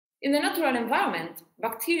In the natural environment,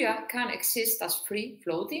 bacteria can exist as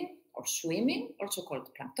free-floating or swimming, also called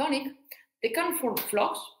planktonic. They can form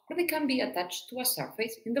flocks, or they can be attached to a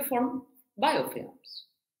surface in the form of biofilms.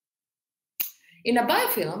 In a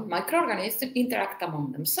biofilm, microorganisms interact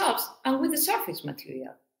among themselves and with the surface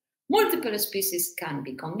material. Multiple species can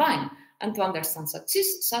be combined, and to understand such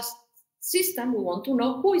system, we want to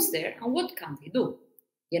know who is there and what can they do.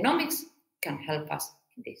 Genomics can help us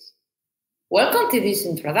in this. Welcome to this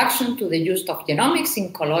introduction to the use of genomics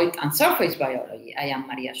in colloid and surface biology. I am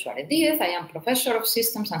María Suárez. I am Professor of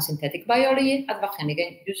Systems and Synthetic Biology at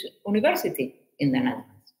Wageningen University in the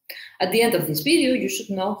Netherlands. At the end of this video, you should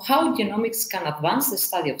know how genomics can advance the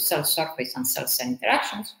study of cell surface and cell-cell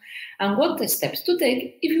interactions and what the steps to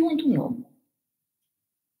take if you want to know more.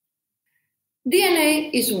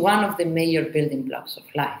 DNA is one of the major building blocks of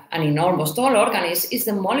life, and in almost all organisms is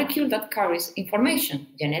the molecule that carries information,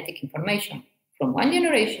 genetic information, from one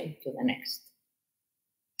generation to the next.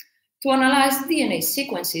 To analyze DNA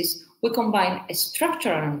sequences, we combine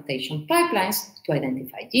structural annotation pipelines to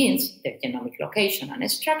identify genes, their genomic location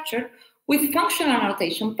and structure, with functional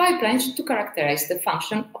annotation pipelines to characterize the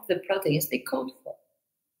function of the proteins they code for.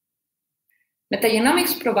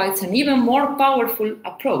 Metagenomics provides an even more powerful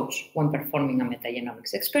approach. When performing a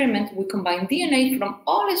metagenomics experiment, we combine DNA from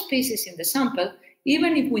all species in the sample,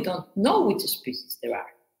 even if we don't know which species there are.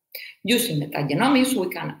 Using metagenomics, we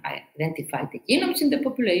can identify the genomes in the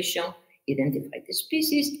population, identify the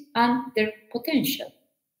species, and their potential.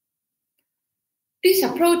 These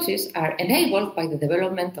approaches are enabled by the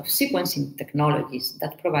development of sequencing technologies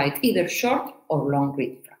that provide either short or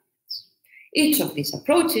long-read fragments. Each of these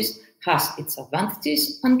approaches has its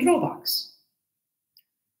advantages and drawbacks.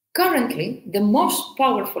 Currently, the most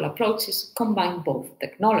powerful approaches combine both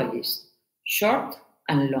technologies, short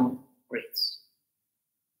and long reads.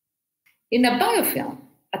 In a biofilm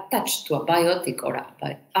attached to a biotic or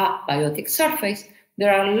a abiotic surface,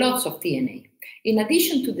 there are lots of DNA. In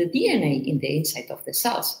addition to the DNA in the inside of the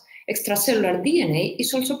cells, extracellular DNA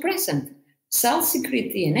is also present. Cells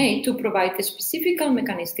secrete DNA to provide specific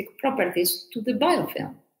mechanistic properties to the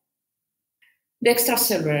biofilm. The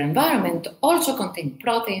extracellular environment also contains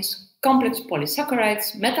proteins, complex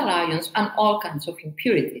polysaccharides, metal ions, and all kinds of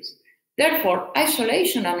impurities. Therefore,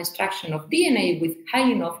 isolation and extraction of DNA with high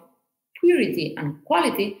enough purity and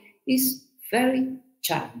quality is very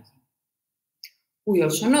challenging. We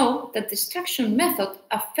also know that the extraction method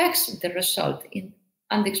affects the result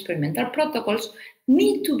and experimental protocols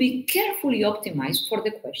need to be carefully optimized for the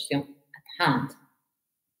question at hand.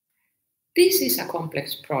 This is a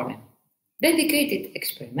complex problem. Dedicated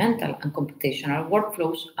experimental and computational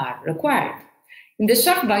workflows are required. In the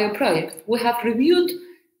Surfbio project, we have reviewed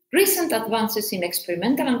recent advances in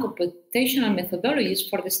experimental and computational methodologies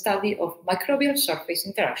for the study of microbial surface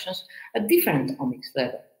interactions at different omics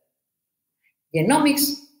levels.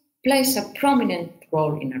 Genomics plays a prominent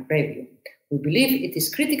role in our review. We believe it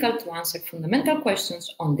is critical to answer fundamental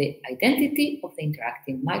questions on the identity of the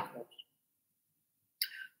interacting microbes.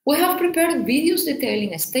 We have prepared videos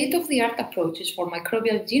detailing state-of-the-art approaches for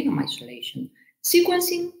microbial genome isolation,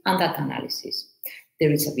 sequencing, and data analysis.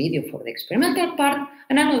 There is a video for the experimental part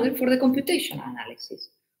and another for the computational analysis.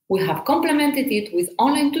 We have complemented it with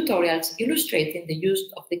online tutorials illustrating the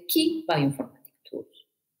use of the key bioinformatic tools.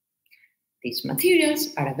 These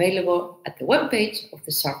materials are available at the webpage of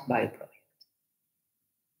the Surfbio project.